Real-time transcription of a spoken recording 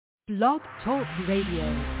Blog Talk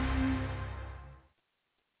Radio.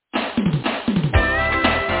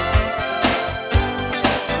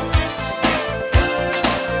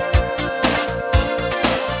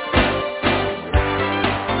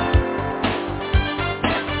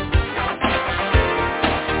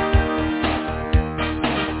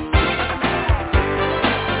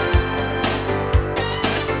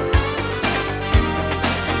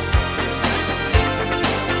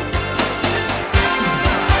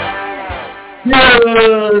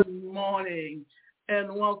 Good morning,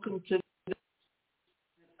 and welcome to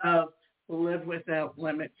Live Without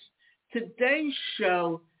Limits. Today's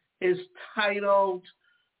show is titled,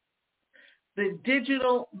 "The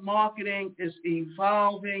Digital Marketing is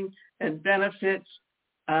Evolving and Benefits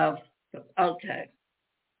of..." Okay,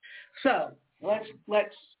 so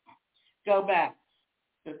let's go back.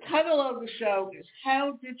 The title of the show is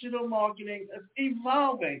 "How Digital Marketing is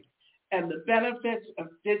Evolving and the Benefits of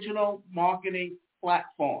Digital Marketing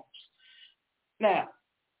Platforms." Now,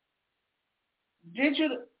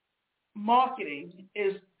 digital marketing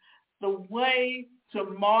is the way to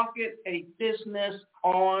market a business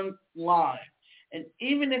online. And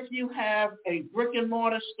even if you have a brick and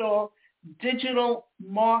mortar store, digital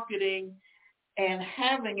marketing and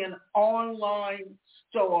having an online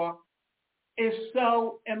store is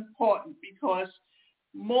so important because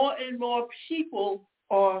more and more people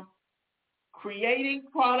are creating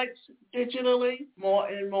products digitally. More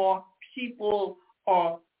and more people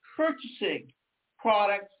are purchasing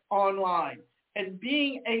products online, and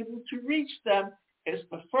being able to reach them is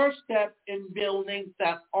the first step in building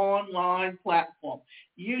that online platform.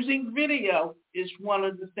 Using video is one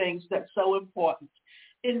of the things that's so important.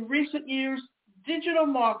 In recent years, digital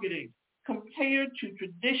marketing compared to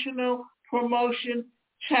traditional promotion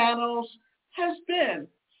channels has been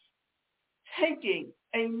taking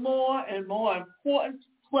a more and more important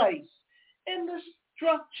place in the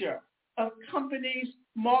structure of companies'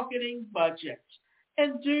 marketing budgets.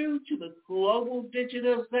 And due to the global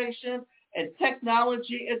digitalization and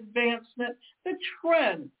technology advancement, the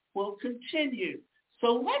trend will continue.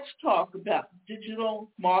 So let's talk about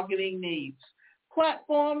digital marketing needs,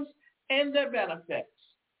 platforms, and their benefits.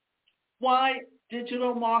 Why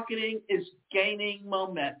digital marketing is gaining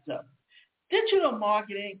momentum. Digital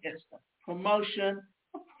marketing is the promotion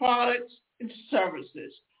of products and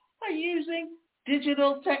services by using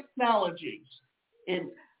digital technologies.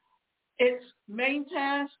 Its main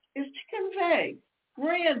task is to convey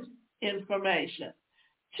brand information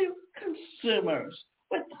to consumers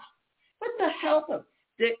with the help of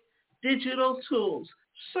digital tools,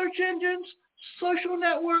 search engines, social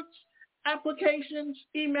networks, applications,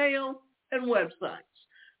 email, and websites,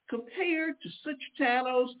 compared to such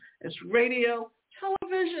channels as radio,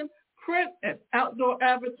 television, print, and outdoor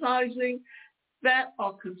advertising that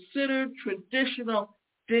are considered traditional.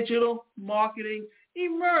 Digital marketing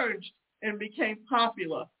emerged and became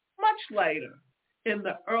popular much later, in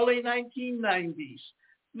the early 1990s.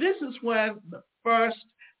 This is when the first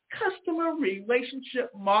customer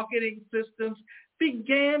relationship marketing systems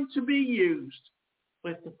began to be used.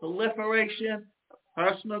 With the proliferation of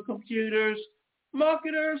personal computers,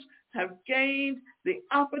 marketers have gained the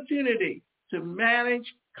opportunity to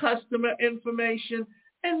manage customer information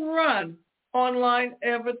and run online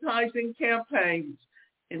advertising campaigns.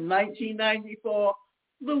 In 1994,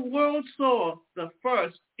 the world saw the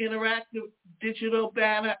first interactive digital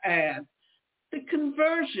banner ad. The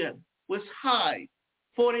conversion was high,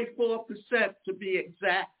 44% to be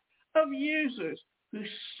exact, of users who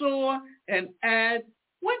saw an ad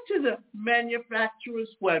went to the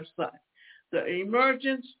manufacturer's website. The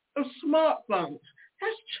emergence of smartphones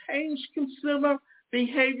has changed consumer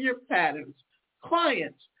behavior patterns.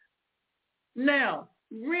 Clients now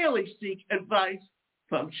really seek advice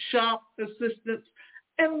from shop assistants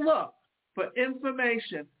and look for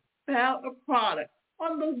information about a product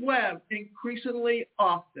on the web increasingly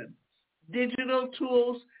often. Digital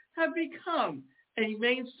tools have become a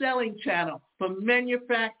main selling channel for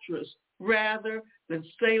manufacturers rather than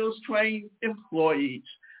sales-trained employees.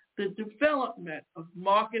 The development of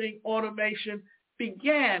marketing automation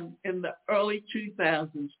began in the early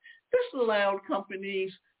 2000s. This allowed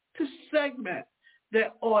companies to segment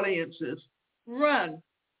their audiences, run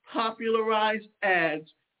popularized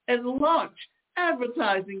ads, and launch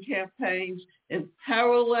advertising campaigns in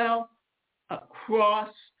parallel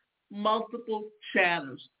across multiple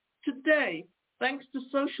channels. Today, thanks to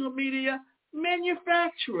social media,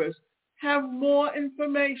 manufacturers have more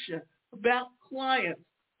information about clients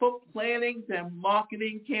for planning their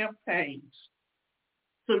marketing campaigns.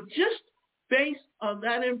 So just based on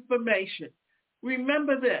that information,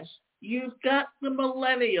 remember this: You've got the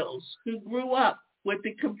millennials who grew up with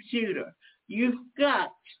the computer. You've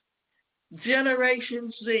got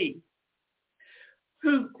Generation Z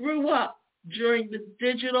who grew up during the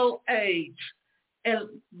digital age. And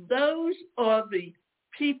those are the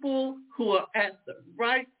people who are at the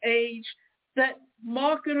right age that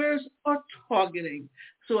marketers are targeting.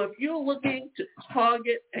 So if you're looking to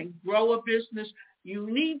target and grow a business,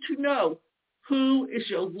 you need to know who is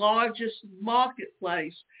your largest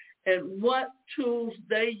marketplace and what tools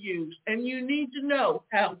they use. And you need to know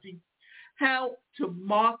how to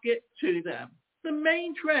market to them. The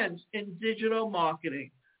main trends in digital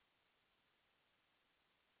marketing.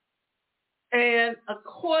 And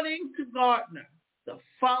according to Gartner, the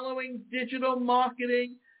following digital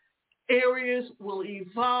marketing areas will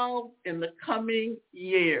evolve in the coming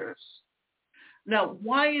years. Now,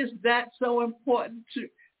 why is that so important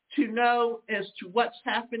to know as to what's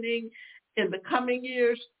happening in the coming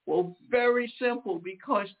years? Well, very simple,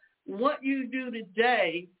 because what you do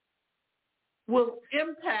today will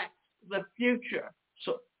impact the future.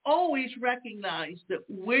 So always recognize that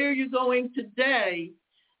where you're going today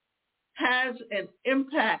has an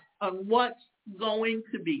impact on what's going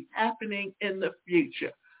to be happening in the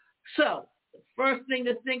future. So the first thing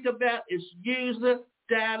to think about is user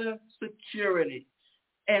data security.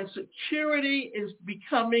 And security is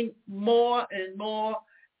becoming more and more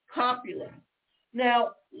popular.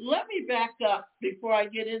 Now, let me back up before I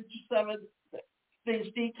get into some of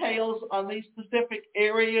these details on these specific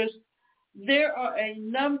areas. There are a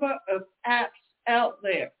number of apps out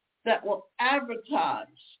there that will advertise,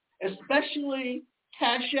 especially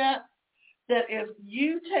Cash App, that if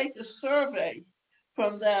you take a survey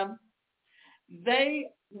from them, they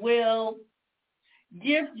will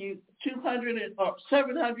give you $200 or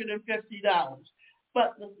 $750.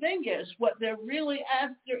 But the thing is, what they're really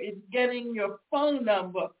after is getting your phone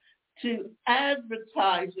number to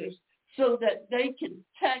advertisers so that they can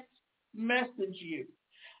text message you.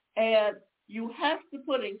 And you have to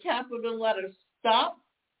put in capital letters stop,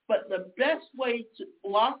 but the best way to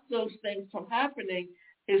block those things from happening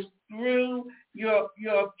is through your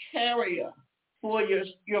carrier for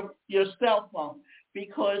your cell phone.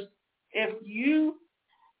 Because if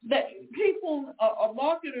people or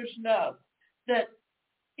marketers know that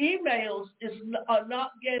emails are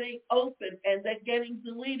not getting open and they're getting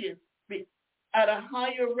deleted at a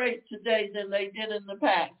higher rate today than they did in the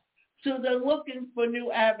past. So they're looking for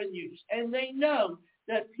new avenues, and they know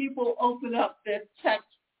that people open up their text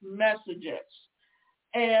messages.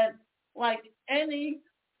 And like any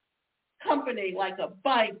company, like a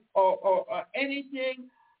bike or anything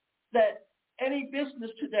that any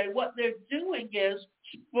business today, what they're doing is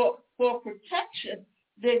for protection,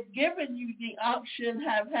 they're giving you the option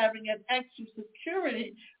of having an extra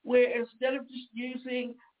security where instead of just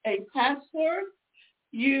using a password,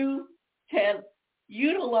 you can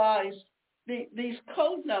utilize these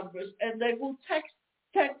code numbers, and they will text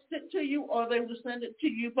it to you, or they will send it to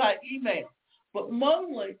you by email. But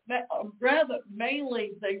mainly,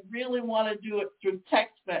 they really want to do it through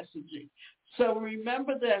text messaging. So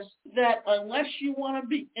remember this, that unless you want to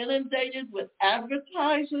be inundated with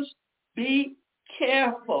advertisers, be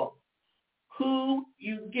careful who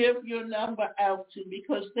you give your number out to,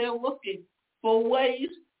 because they're looking for ways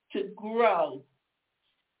to grow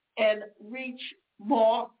and reach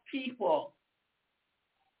more people.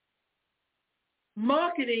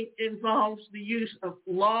 Marketing involves the use of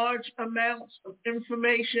large amounts of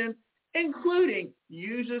information, including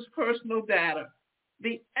users' personal data.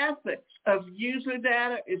 The ethics of user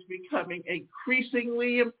data is becoming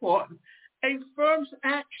increasingly important. A firm's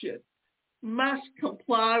action must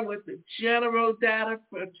comply with the General Data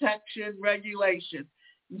Protection Regulation,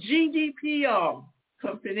 GDPR.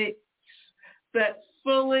 Companies that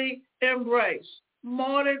fully embrace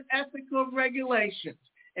modern ethical regulations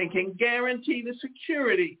and can guarantee the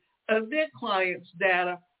security of their clients'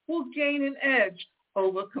 data will gain an edge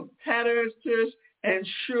over competitors and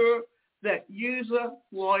ensure that user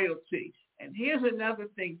loyalty. And here's another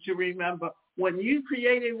thing to remember. When you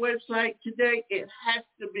create a website today, it has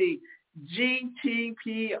to be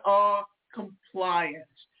GDPR compliant.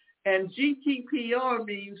 And GDPR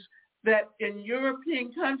means that in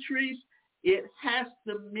European countries, it has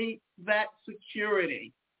to meet that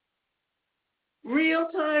security.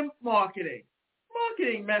 Real-time marketing.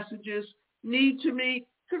 Marketing messages need to meet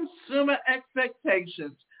consumer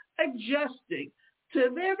expectations, adjusting to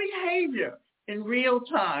their behavior in real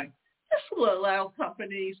time. This will allow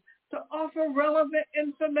companies to offer relevant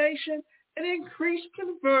information and increase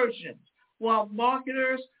conversions, while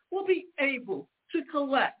marketers will be able to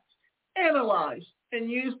collect, analyze, and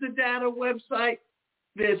use the data website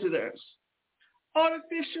visitors.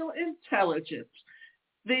 Artificial intelligence,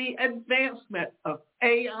 the advancement of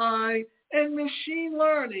AI and machine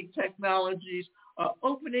learning technologies are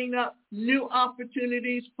opening up new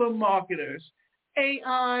opportunities for marketers.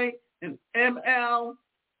 AI and ML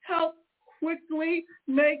help quickly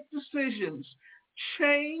make decisions,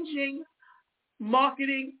 changing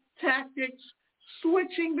marketing tactics,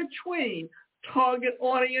 switching between target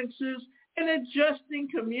audiences, and adjusting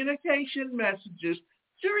communication messages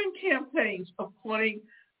during campaigns according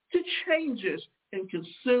to changes in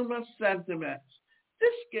consumer sentiments.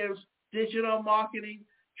 This gives digital marketing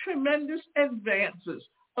tremendous advances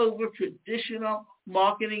over traditional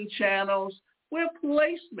marketing channels where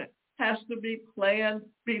placement has to be planned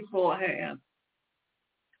beforehand.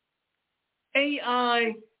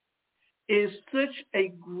 AI is such a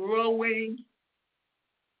growing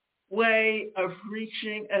way of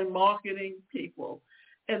reaching and marketing people.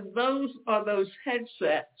 And those are those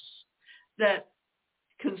headsets that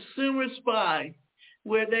consumers buy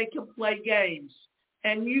where they can play games.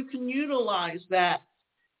 And you can utilize that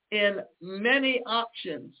in many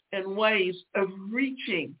options and ways of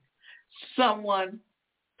reaching someone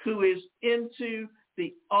who is into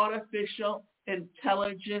the artificial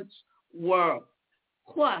intelligence world.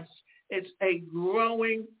 Plus, it's a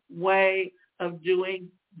growing way of doing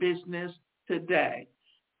business today.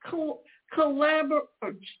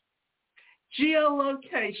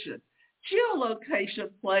 Geolocation. Geolocation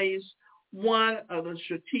plays one of the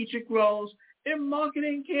strategic roles in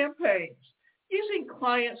marketing campaigns. Using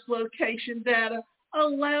clients' location data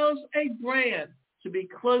allows a brand to be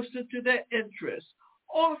closer to their interests,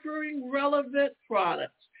 offering relevant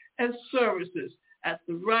products and services at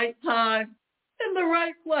the right time in the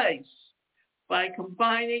right place. By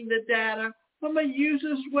combining the data from a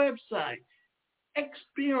user's website,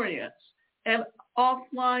 experience, and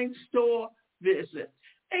offline store visit,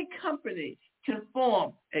 a company can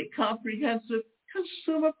form a comprehensive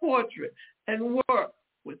consumer portrait and work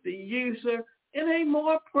with the user in a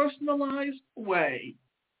more personalized way.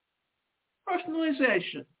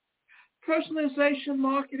 Personalization. Personalization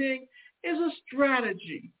marketing is a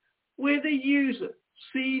strategy where the user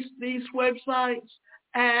sees these websites,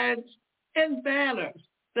 ads, and banners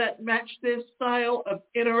that match their style of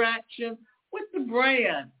interaction with the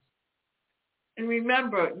brand. And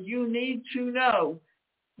remember, you need to know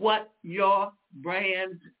what your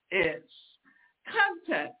brand is.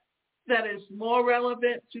 Content that is more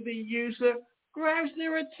relevant to the user grabs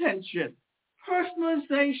their attention.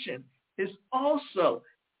 Personalization is also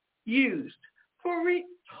used for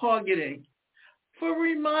retargeting, for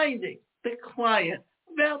reminding the client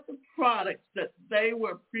about the products that they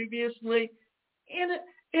were previously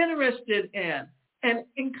interested in and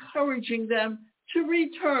encouraging them to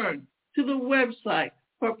return to the website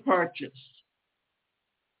for purchase.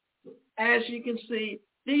 As you can see,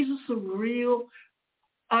 these are some real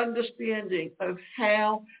understanding of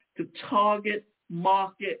how to target,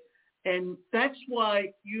 market, and that's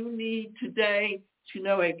why you need today to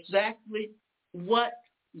know exactly what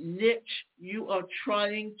niche you are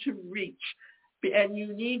trying to reach. And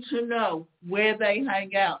you need to know where they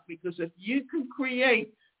hang out, because if you can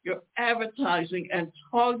create your advertising and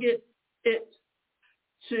target it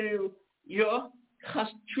to your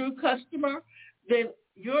true customer, then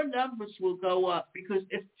your numbers will go up. Because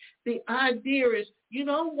if the idea is you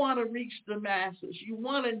don't want to reach the masses, you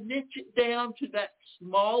want to niche it down to that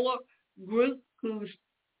smaller group who's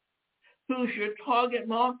your target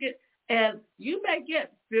market, and you may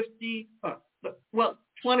get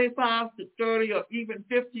 25 to 30 or even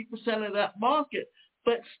 50% of that market,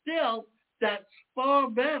 but still that's far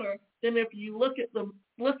better than if you look at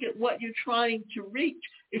what you're trying to reach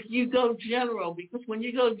if you go general, because when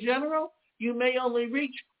you go general, you may only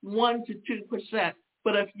reach 1 to 2%.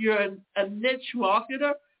 But if you're a niche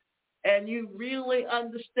marketer and you really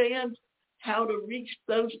understand how to reach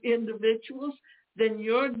those individuals, then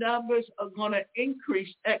your numbers are going to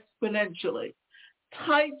increase exponentially.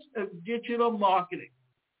 Types of digital marketing.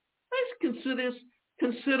 Let's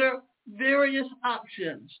consider various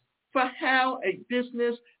options for how a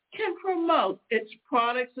business can promote its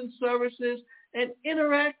products and services and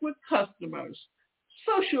interact with customers.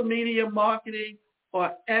 Social media marketing,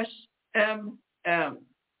 or SMM.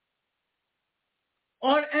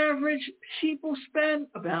 On average, people spend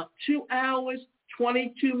about 2 hours,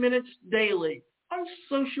 22 minutes daily on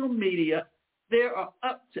social media. There are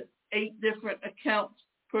up to 8 different accounts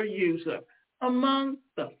per user. Among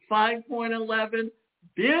the 5.11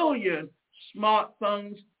 billion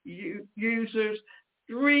smartphones users,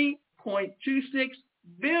 3.26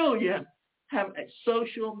 billion have a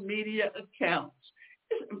social media accounts.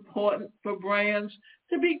 It's important for brands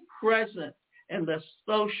to be present in the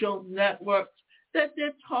social networks that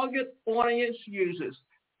their target audience uses.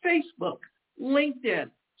 Facebook, LinkedIn,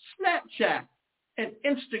 Snapchat, and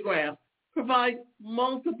Instagram provide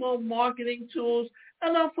multiple marketing tools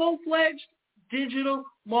and are full-fledged digital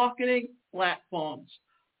marketing platforms.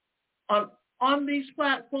 On these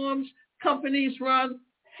platforms, companies run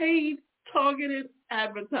paid targeted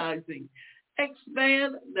advertising,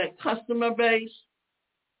 expand their customer base,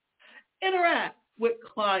 interact with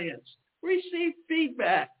clients, receive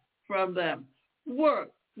feedback from them,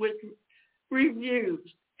 work with reviews,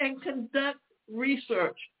 and conduct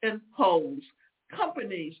research and polls.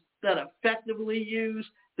 Companies that effectively use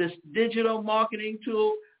this digital marketing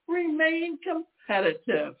tool remain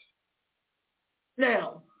competitive.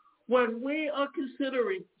 Now, when we are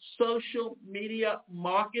considering social media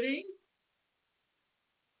marketing,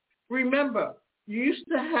 remember, you used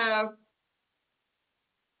to have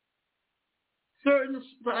certain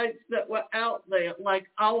sites that were out there, like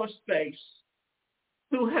Our Space,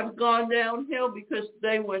 who have gone downhill because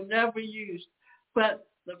they were never used. But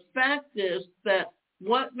the fact is that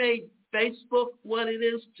what made Facebook what it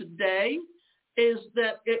is today is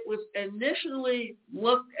that it was initially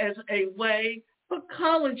looked as a way for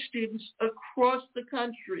college students across the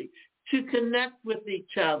country to connect with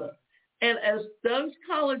each other. And as those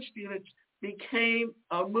college students became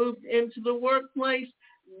or moved into the workplace,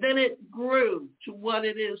 then it grew to what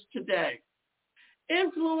it is today.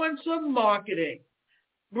 Influencer marketing.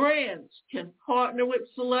 Brands can partner with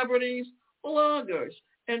celebrities, bloggers,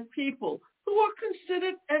 and people who are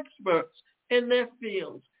considered experts in their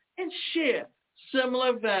fields and share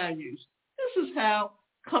similar values. This is how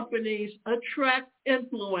companies attract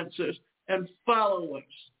influencers and followers.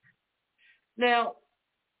 Now,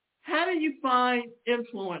 how do you find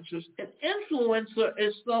influencers? An influencer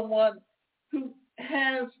is someone who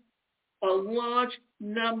has a large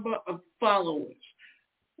number of followers.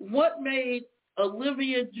 What made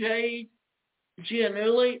Olivia Jade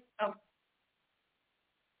Giannulli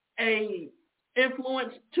a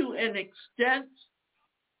influence to an extent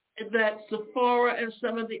that Sephora and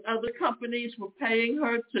some of the other companies were paying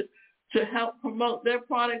her to help promote their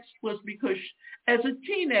products was because as a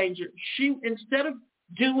teenager, she, instead of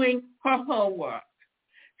doing her homework,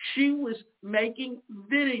 she was making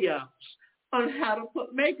videos on how to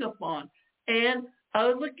put makeup on. And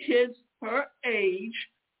other kids her age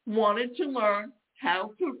wanted to learn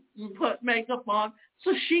how to put makeup on,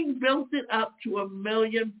 so she built it up to 1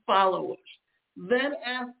 million followers. Then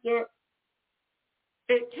after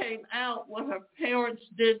it came out what her parents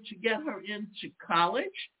did to get her into college,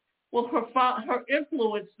 well, her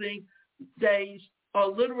influencing days are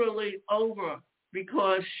literally over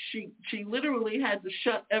because she literally had to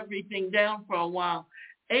shut everything down for a while.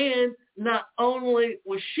 And not only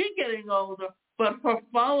was she getting older, but her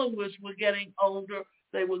followers were getting older.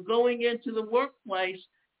 They were going into the workplace,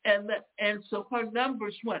 and so her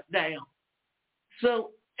numbers went down.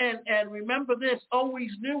 So, and remember this,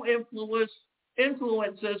 always new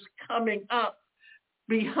influencers coming up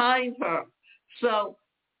behind her. So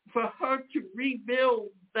for her to rebuild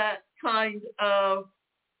that kind of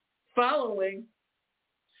following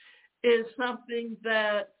is something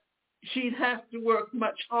that she'd have to work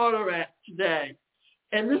much harder at today.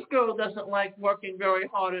 And this girl doesn't like working very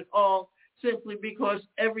hard at all, simply because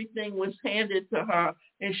everything was handed to her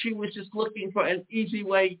and she was just looking for an easy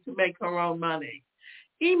way to make her own money.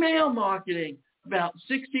 Email marketing. About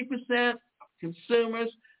 60% of consumers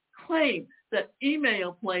claim that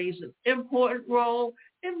email plays an important role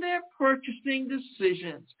in their purchasing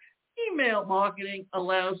decisions. Email marketing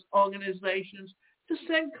allows organizations to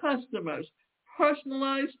send customers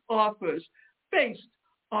personalized offers based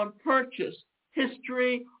on purchase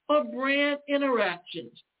history or brand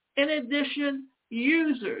interactions. In addition,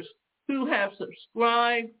 users who have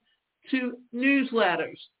subscribed to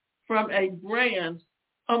newsletters from a brand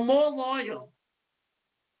are more loyal,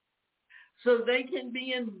 so they can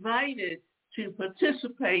be invited to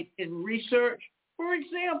participate in research, for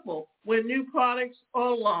example, when new products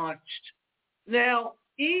are launched. Now,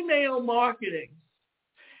 email marketing.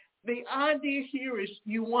 The idea here is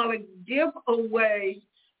you want to give away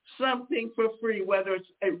something for free, whether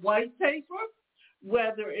it's a white paper,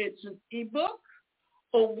 whether it's an ebook,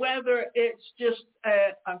 or whether it's just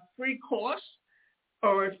a free course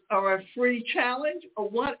or a free challenge or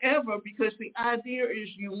whatever, because the idea is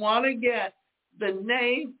you want to get the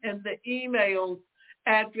name and the email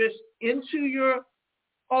address into your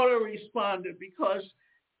autoresponder, because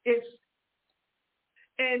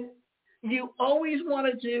and you always want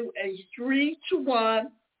to do a 3-to-1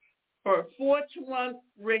 or a 4-to-1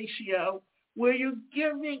 ratio where you're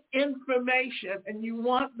giving information and you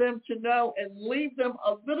want them to know and leave them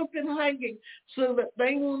a little bit hanging so that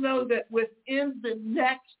they will know that within the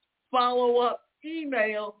next follow-up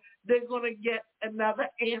email, they're going to get another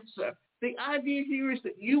answer. The idea here is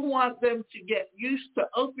that you want them to get used to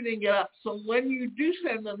opening it up, so when you do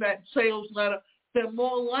send them that sales letter, they're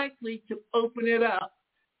more likely to open it up.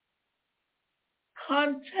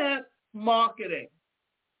 Content marketing.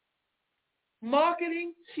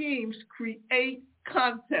 Marketing teams create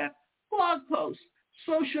content, blog posts,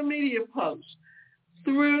 social media posts,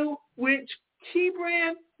 through which key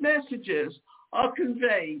brand messages are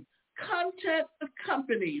conveyed. Content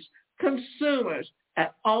accompanies consumers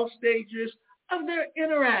at all stages of their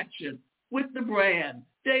interaction with the brand,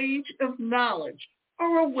 stage of knowledge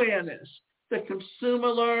or awareness. The consumer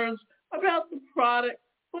learns about the product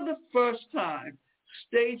for the first time.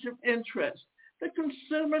 Stage of interest. The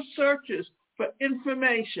consumer searches for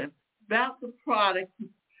information about the product,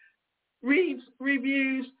 reads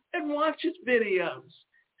reviews, and watches videos.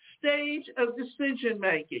 Stage of decision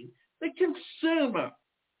making. The consumer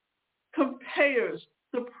compares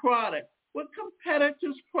the product with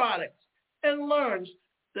competitors' products and learns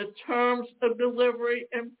the terms of delivery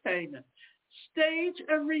and payment. Stage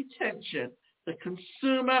of retention. The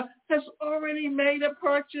consumer has already made a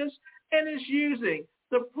purchase and is using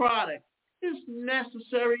the product. It is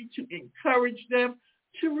necessary to encourage them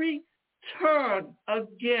to return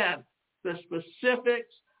again. The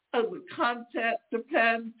specifics of the content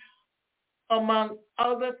depend, among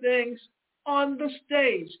other things, on the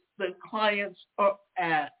stage the clients are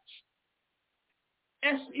at.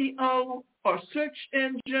 SEO, or search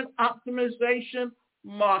engine optimization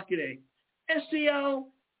marketing. SEO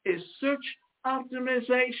is search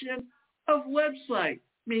optimization of website,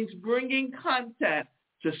 means bringing content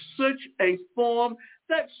to such a form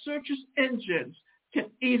that search engines can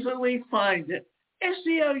easily find it.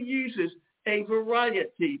 SEO uses a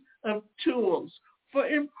variety of tools for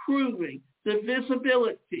improving the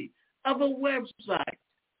visibility of a website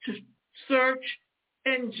to search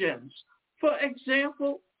engines. For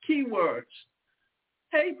example, keywords.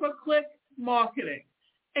 Pay-per-click marketing.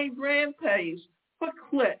 A brand pays for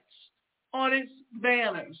clicks on its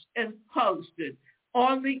banners and posted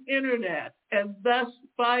on the internet and thus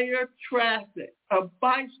buys traffic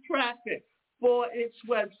for its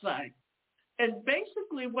website. And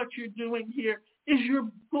basically what you're doing here is you're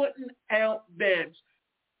putting out bids.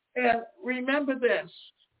 And remember this,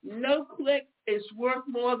 no click is worth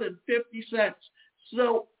more than 50 cents.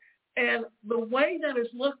 So, and the way that is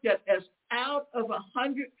looked at as out of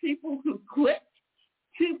 100 people who click,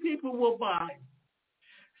 2 people will buy.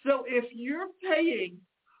 So if you're paying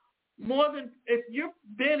if you're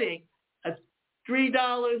bidding at $3,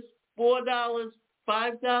 $4,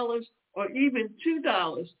 $5, or even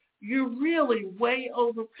 $2, you're really way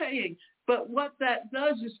overpaying. But what that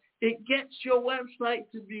does is it gets your website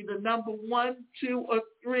to be the number 1, 2, or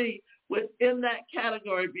 3 within that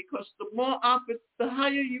category, because the higher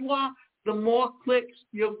you are, the more clicks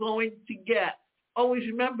you're going to get. Always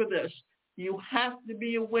remember this. You have to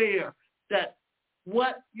be aware that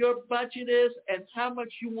what your budget is and how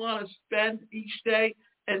much you want to spend each day,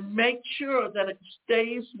 and make sure that it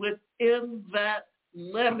stays within that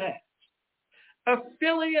limit.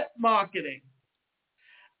 Affiliate marketing.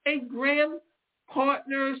 A brand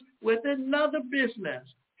partners with another business.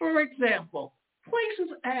 For example,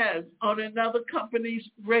 places ads on another company's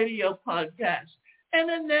radio podcast and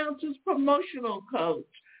announces promotional codes,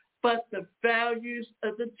 but the values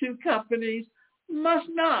of the 2 companies must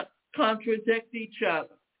not contradict each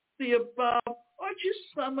other. The above are just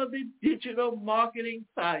some of the digital marketing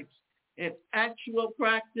types. In actual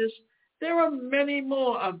practice, there are many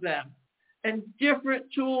more of them, and different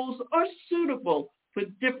tools are suitable for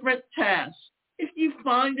different tasks. If you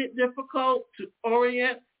find it difficult to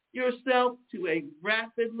orient yourself to a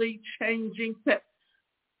rapidly changing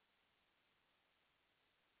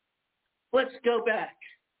let's go back.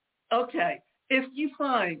 Okay, if you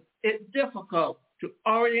find it difficult to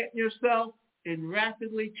orient yourself in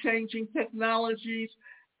rapidly changing technologies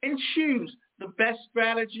and choose the best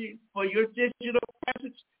strategy for your digital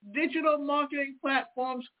presence, digital marketing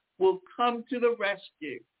platforms will come to the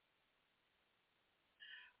rescue.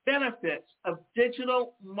 Benefits of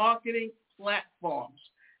digital marketing platforms.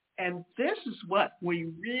 And this is what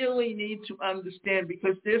we really need to understand,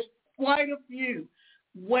 because there's quite a few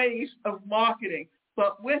ways of marketing.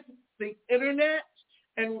 But with the internet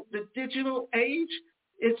and the digital age,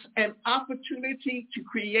 it's an opportunity to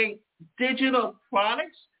create digital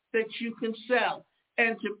products that you can sell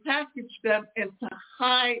and to package them into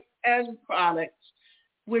high-end products,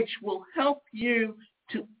 which will help you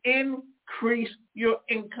to increase increase your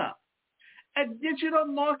income. A digital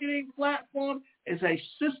marketing platform is a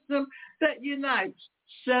system that unites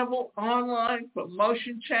several online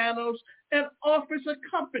promotion channels and offers a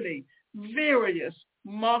company various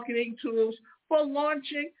marketing tools for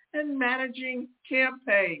launching and managing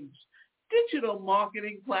campaigns. Digital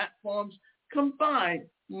marketing platforms combine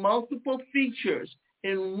multiple features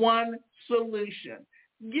in one solution,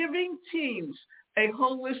 giving teams a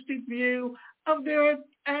holistic view of their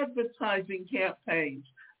advertising campaigns.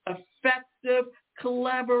 Effective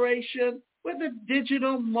collaboration with a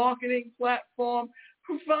digital marketing platform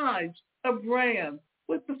provides a brand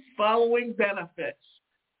with the following benefits: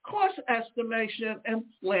 cost estimation and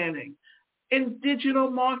planning. In digital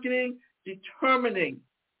marketing, determining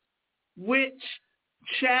which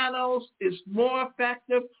channels is more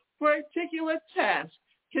effective for a particular task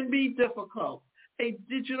can be difficult. A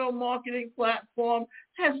digital marketing platform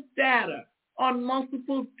has data on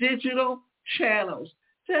multiple digital channels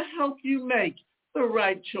to help you make the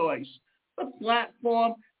right choice. The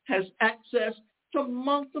platform has access to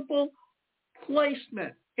multiple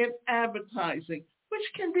placement in advertising,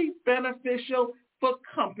 which can be beneficial for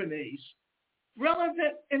companies.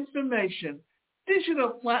 Relevant information. Digital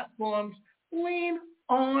platforms lean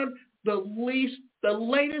on the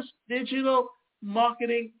latest digital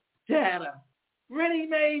marketing data.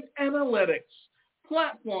 Ready-made analytics.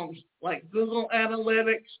 Platforms like Google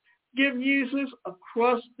Analytics give users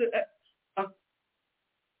across the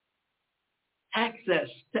access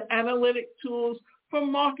to analytic tools for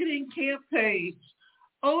marketing campaigns.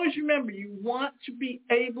 Always remember, you want to be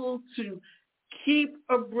able to keep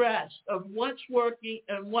abreast of what's working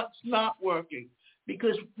and what's not working.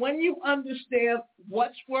 Because when you understand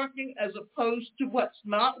what's working as opposed to what's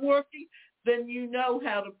not working, then you know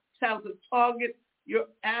how to target your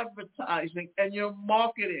advertising and your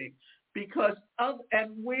marketing,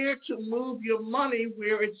 and where to move your money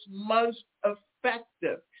where it's most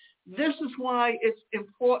effective. This is why it's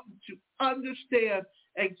important to understand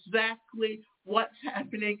exactly what's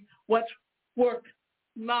happening, what's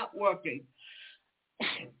not working.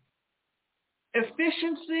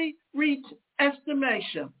 Efficiency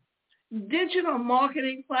estimation. Digital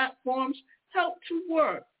marketing platforms help to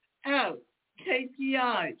work out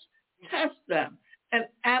KPIs, test them, and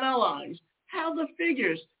analyze how the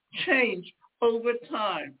figures change over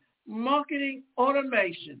time. Marketing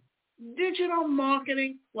automation. Digital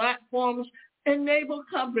marketing platforms enable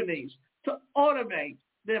companies to automate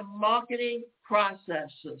their marketing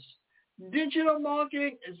processes. Digital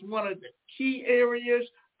marketing is one of the key areas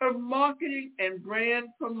of marketing and brand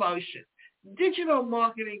promotion. Digital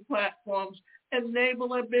marketing platforms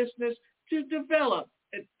enable a business to develop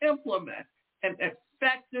and implement an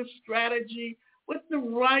effective strategy with the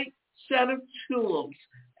right set of tools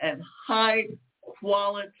and high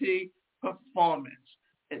quality performance.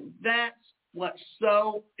 And that's what's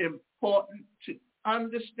so important to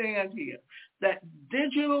understand here, that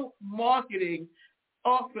digital marketing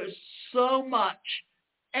offers so much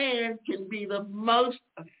and can be the most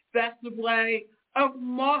effective way of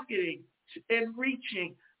marketing and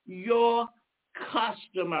reaching your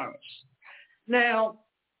customers. Now,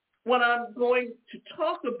 what I'm going to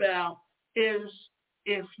talk about is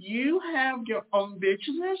if you have your own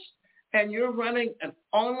business and you're running an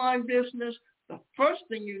online business, the first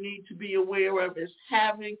thing you need to be aware of is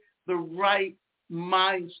having the right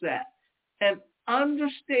mindset and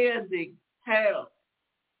understanding how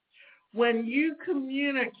when you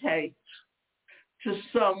communicate to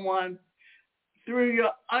someone through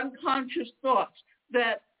your unconscious thoughts,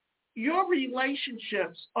 that your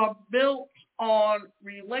relationships are built on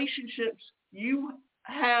relationships you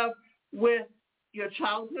have with your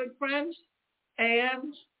childhood friends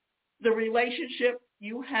and the relationship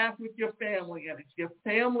you have with your family. And if your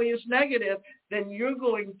family is negative, then you're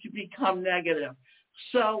going to become negative.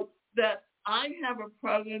 So that I have a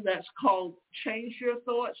program that's called Change Your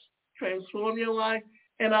Thoughts, Transform Your Life,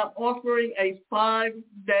 and I'm offering a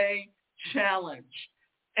 5-day challenge.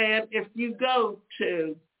 And if you go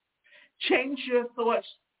to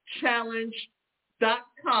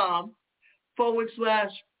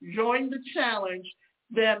changeyourthoughtschallenge.com/join the challenge,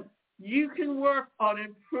 then you can work on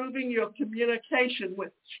improving your communication,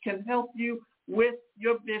 which can help you with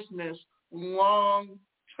your business long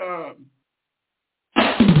term.